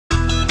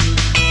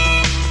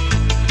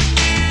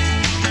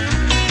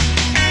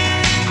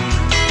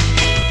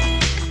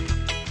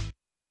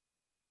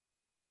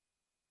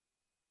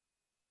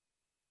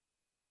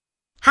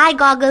Hi,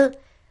 Goggle.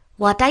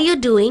 What are you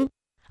doing?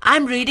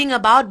 I'm reading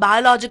about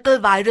biological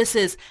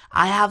viruses.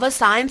 I have a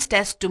science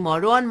test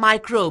tomorrow on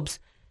microbes.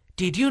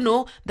 Did you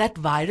know that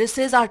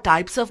viruses are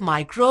types of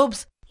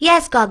microbes?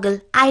 Yes,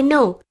 Goggle, I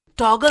know.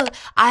 Toggle,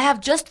 I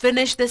have just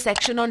finished the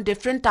section on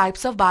different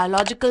types of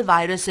biological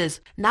viruses.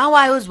 Now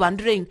I was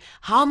wondering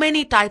how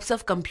many types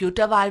of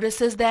computer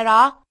viruses there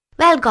are?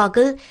 Well,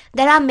 Goggle,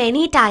 there are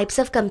many types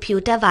of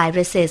computer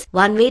viruses.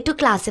 One way to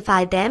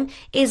classify them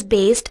is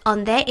based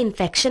on their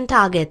infection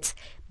targets.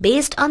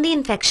 Based on the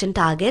infection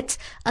targets,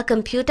 a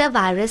computer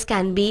virus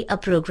can be a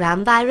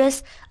program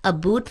virus, a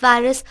boot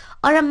virus,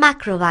 or a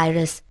macro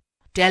virus.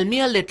 Tell me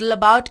a little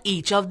about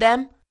each of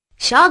them.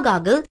 Sure,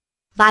 Goggle.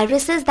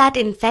 Viruses that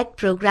infect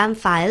program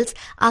files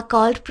are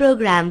called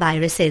program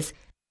viruses.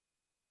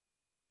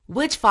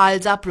 Which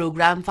files are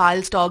program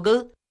files,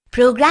 Toggle?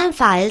 Program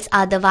files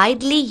are the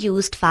widely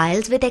used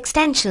files with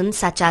extensions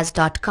such as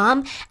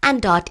 .com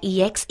and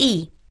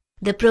 .exe.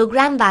 The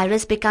program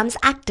virus becomes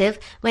active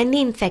when the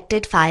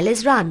infected file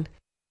is run.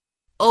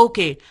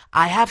 Okay,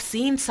 I have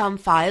seen some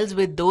files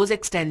with those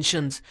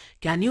extensions.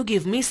 Can you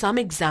give me some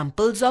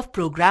examples of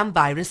program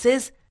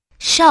viruses?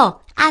 Sure,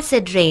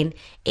 Acid Rain,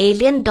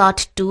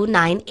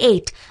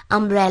 Alien.298,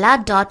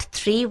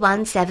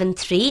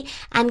 Umbrella.3173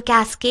 and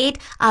Cascade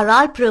are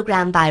all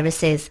program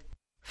viruses.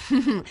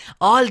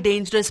 All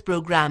dangerous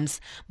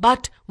programs.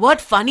 But what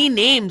funny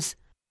names!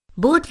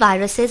 Boot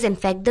viruses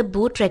infect the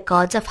boot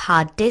records of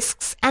hard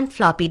disks and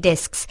floppy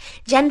disks.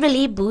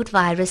 Generally, boot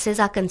viruses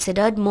are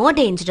considered more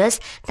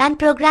dangerous than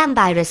program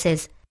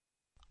viruses.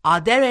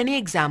 Are there any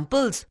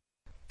examples?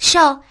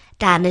 Sure,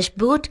 Danish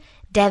Boot,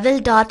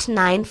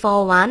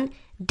 Devil.941,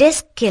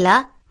 Disk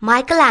Killer,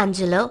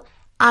 Michelangelo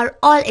are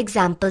all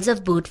examples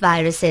of boot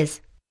viruses.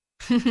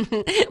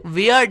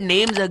 Weird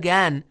names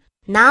again.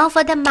 Now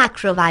for the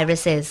macro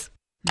viruses.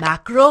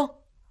 Macro?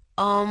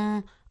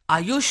 Are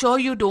you sure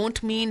you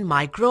don't mean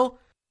micro?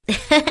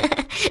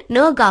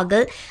 No,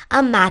 Goggle.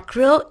 A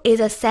macro is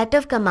a set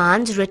of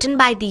commands written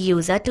by the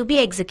user to be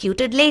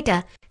executed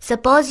later.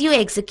 Suppose you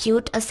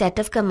execute a set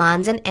of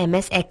commands in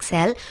MS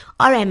Excel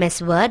or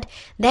MS Word,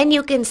 then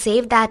you can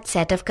save that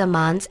set of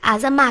commands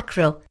as a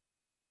macro.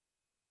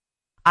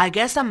 I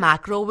guess a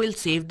macro will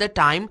save the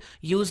time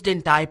used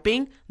in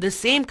typing the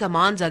same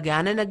commands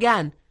again and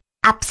again.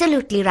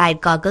 Absolutely right,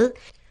 Goggle.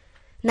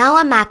 Now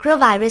a macro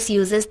virus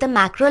uses the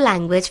macro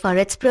language for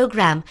its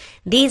program.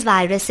 These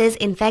viruses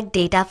infect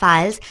data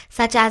files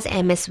such as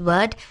MS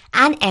Word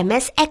and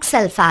MS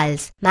Excel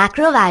files.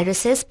 Macro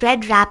viruses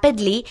spread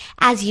rapidly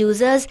as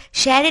users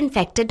share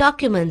infected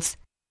documents.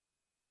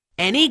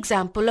 Any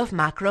example of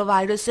macro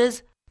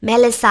viruses?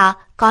 Melissa,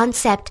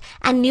 Concept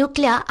and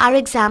Nuclear are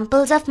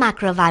examples of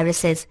macro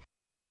viruses.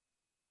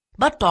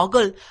 But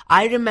Toggle,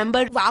 I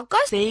remember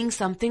saying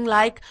something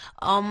like,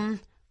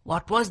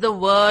 what was the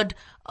word?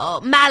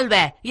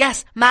 Malware.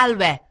 Yes,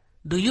 malware.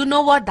 Do you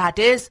know what that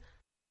is?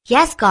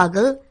 Yes,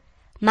 Goggle.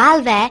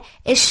 Malware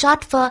is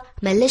short for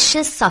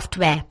malicious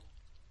software.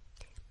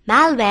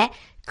 Malware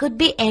could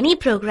be any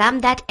program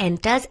that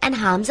enters and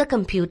harms a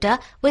computer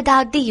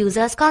without the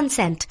user's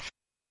consent.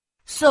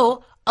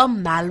 So, a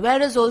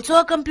malware is also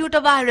a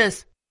computer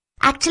virus.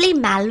 Actually,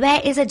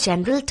 malware is a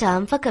general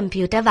term for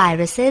computer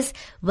viruses,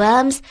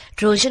 worms,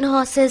 Trojan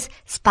horses,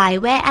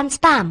 spyware and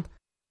spam.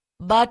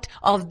 But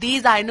of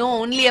these I know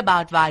only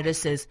about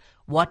viruses.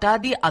 What are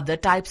the other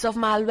types of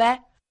malware?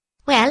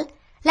 Well,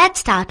 let's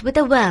start with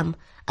a worm.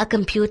 A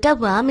computer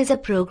worm is a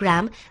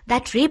program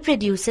that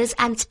reproduces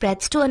and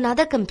spreads to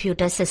another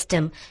computer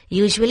system,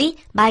 usually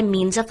by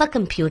means of a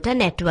computer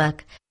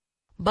network.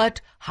 But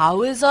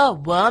how is a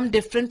worm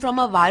different from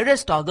a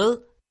virus,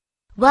 Toggle?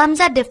 Worms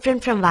are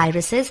different from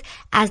viruses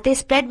as they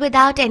spread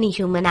without any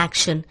human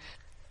action.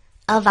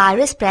 A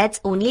virus spreads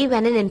only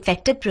when an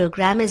infected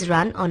program is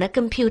run on a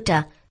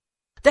computer.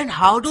 Then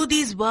how do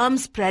these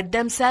worms spread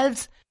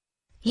themselves?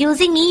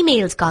 Using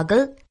emails,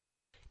 Goggle.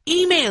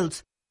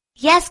 Emails?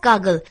 Yes,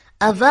 Goggle.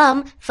 A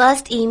worm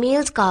first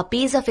emails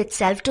copies of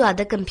itself to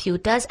other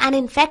computers and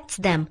infects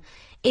them.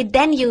 It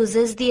then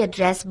uses the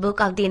address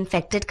book of the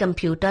infected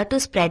computer to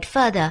spread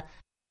further.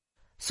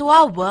 So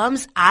are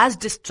worms as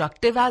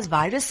destructive as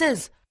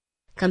viruses?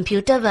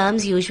 Computer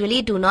worms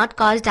usually do not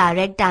cause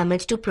direct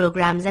damage to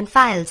programs and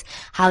files.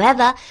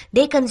 However,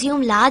 they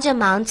consume large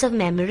amounts of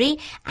memory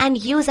and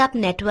use up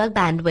network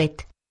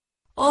bandwidth.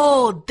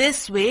 Oh,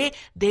 this way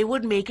they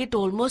would make it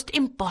almost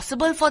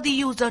impossible for the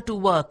user to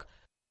work.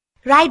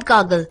 Right,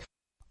 Goggle.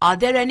 Are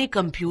there any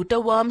computer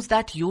worms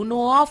that you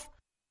know of?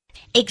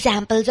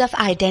 Examples of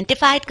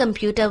identified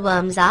computer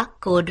worms are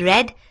Code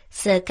Red,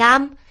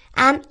 Circam,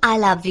 and I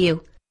Love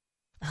You.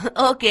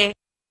 Okay.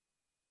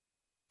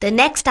 The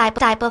next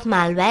type of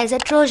malware is a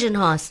Trojan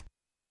horse.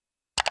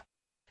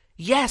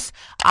 Yes,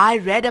 I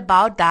read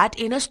about that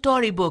in a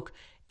storybook.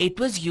 It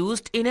was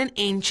used in an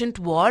ancient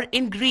war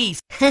in Greece.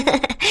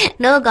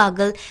 No,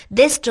 Goggle.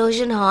 This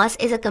Trojan horse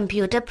is a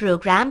computer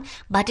program,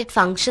 but it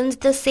functions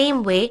the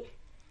same way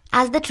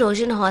as the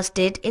Trojan horse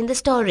did in the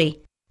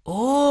story.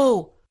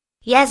 Oh,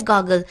 Yes,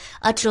 Goggle,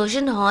 a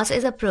Trojan horse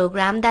is a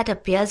program that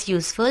appears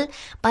useful,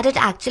 but it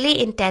actually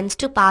intends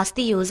to pass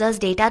the user's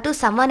data to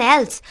someone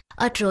else.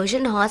 A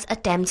Trojan horse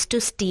attempts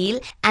to steal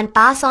and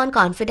pass on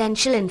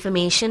confidential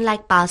information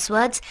like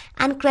passwords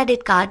and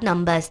credit card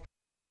numbers.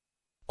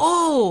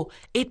 Oh,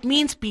 it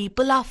means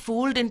people are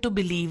fooled into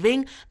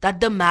believing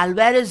that the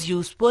malware is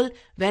useful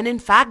when in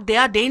fact they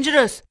are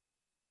dangerous.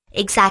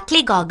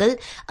 Exactly, Goggle.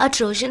 A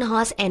Trojan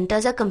horse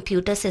enters a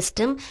computer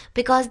system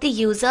because the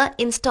user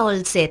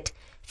installs it,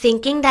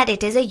 thinking that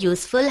it is a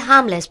useful,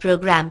 harmless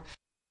program.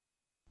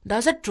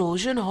 Does a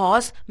Trojan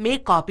horse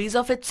make copies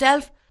of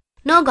itself?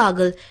 No,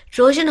 Goggle.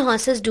 Trojan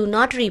horses do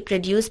not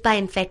reproduce by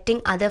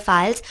infecting other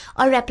files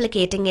or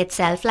replicating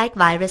itself like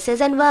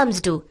viruses and worms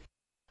do.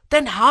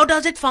 Then how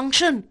does it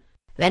function?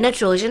 When a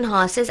Trojan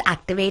horse is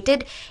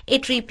activated,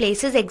 it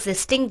replaces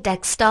existing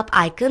desktop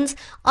icons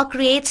or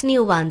creates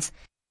new ones.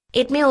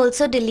 It may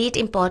also delete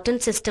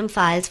important system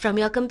files from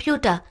your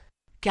computer.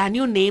 Can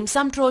you name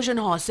some Trojan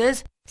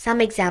horses? Some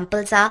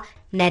examples are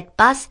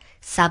NetBus,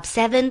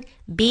 Sub7,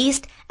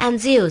 Beast, and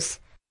Zeus.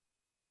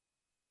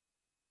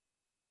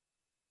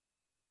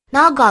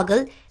 Now,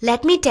 Goggle,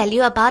 let me tell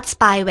you about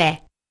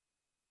spyware.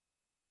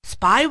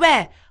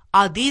 Spyware?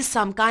 Are these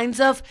some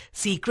kinds of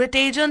secret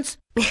agents?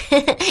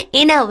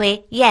 In a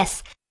way,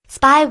 yes.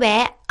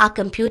 Spyware are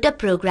computer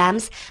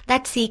programs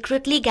that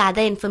secretly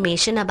gather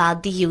information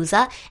about the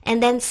user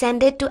and then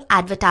send it to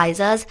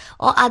advertisers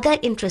or other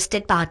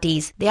interested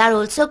parties. They are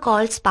also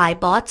called spy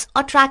bots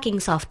or tracking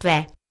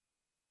software.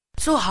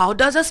 So how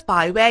does a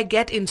spyware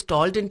get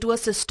installed into a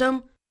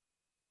system?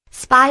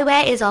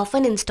 Spyware is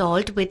often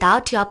installed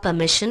without your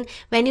permission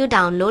when you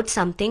download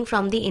something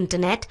from the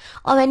internet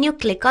or when you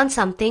click on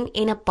something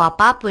in a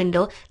pop-up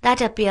window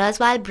that appears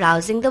while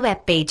browsing the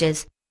web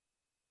pages.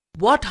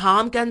 What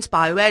harm can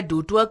spyware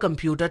do to a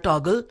computer,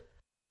 Toggle?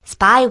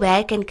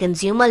 Spyware can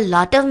consume a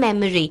lot of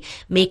memory,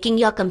 making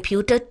your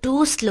computer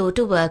too slow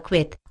to work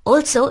with.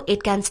 Also,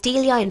 it can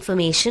steal your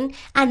information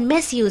and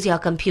misuse your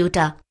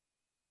computer.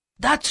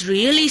 That's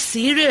really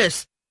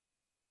serious.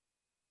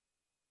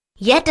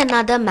 Yet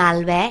another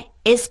malware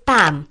is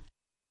spam.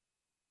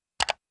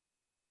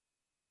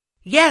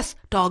 Yes,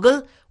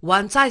 Toggle.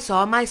 Once I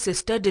saw my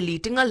sister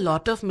deleting a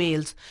lot of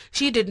mails.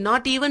 She did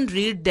not even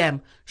read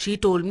them. She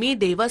told me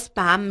they were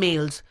spam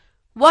mails.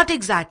 What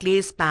exactly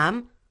is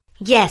spam?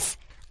 Yes,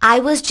 I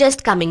was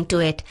just coming to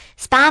it.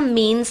 Spam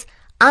means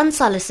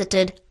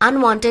unsolicited,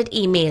 unwanted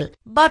email.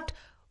 But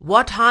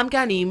what harm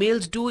can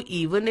emails do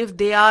even if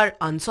they are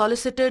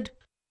unsolicited?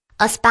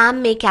 A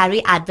spam may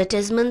carry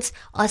advertisements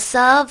or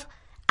serve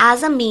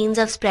as a means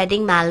of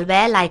spreading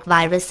malware like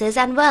viruses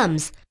and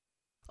worms.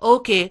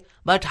 Okay,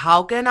 but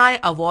how can I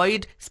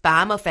avoid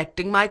spam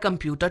affecting my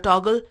computer,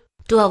 Toggle?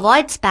 To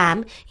avoid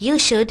spam, you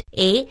should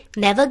A.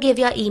 Never give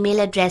your email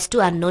address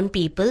to unknown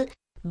people.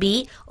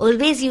 B.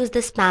 Always use the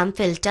spam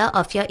filter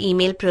of your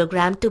email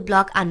program to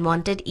block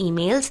unwanted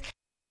emails.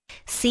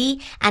 C.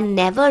 And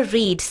never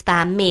read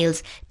spam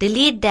mails.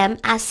 Delete them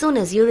as soon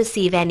as you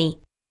receive any.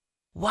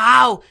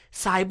 Wow,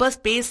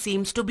 cyberspace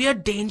seems to be a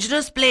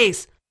dangerous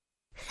place.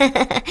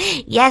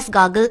 Yes,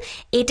 Goggle,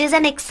 it is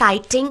an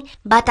exciting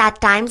but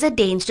at times a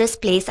dangerous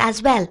place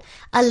as well.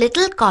 A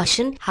little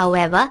caution,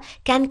 however,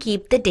 can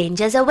keep the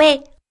dangers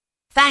away.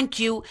 Thank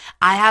you.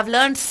 I have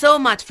learned so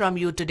much from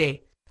you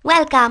today.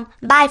 Welcome.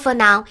 Bye for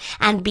now,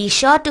 and be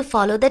sure to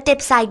follow the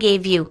tips I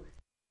gave you.